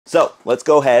So let's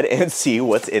go ahead and see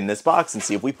what's in this box and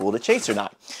see if we pulled a chase or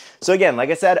not. So again, like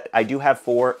I said, I do have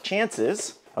 4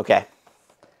 chances. Okay.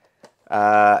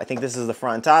 I think this is the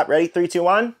front and top. Ready? 3, 2,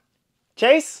 1.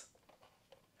 Chase.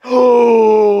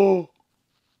 Oh!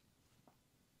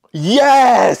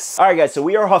 Yes! All right, guys, so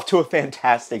we are off to a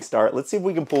fantastic start. Let's see if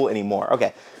we can pull any more.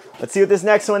 Okay, let's see what this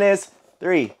next one is.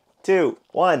 3, 2,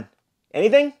 1.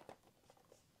 Anything?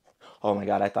 Oh my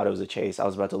God, I thought it was a chase. I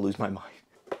was about to lose my mind.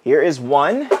 Here is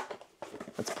 1.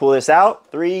 Let's pull this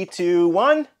out. 3, 2,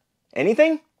 1.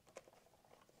 Anything?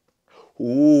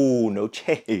 Ooh, no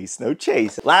chase, no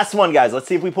chase. Last one, guys. Let's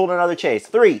see if we pulled another chase.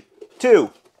 3,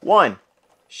 2, 1.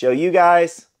 Show you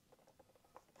guys.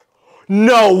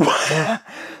 No! No!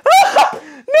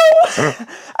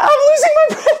 I'm losing my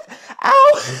breath.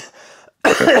 Ow!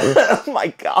 Oh my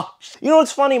gosh. You know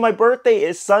what's funny? My birthday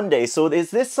is Sunday, so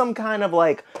is this some kind of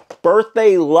like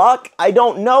birthday luck? I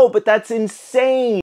don't know, but that's insane.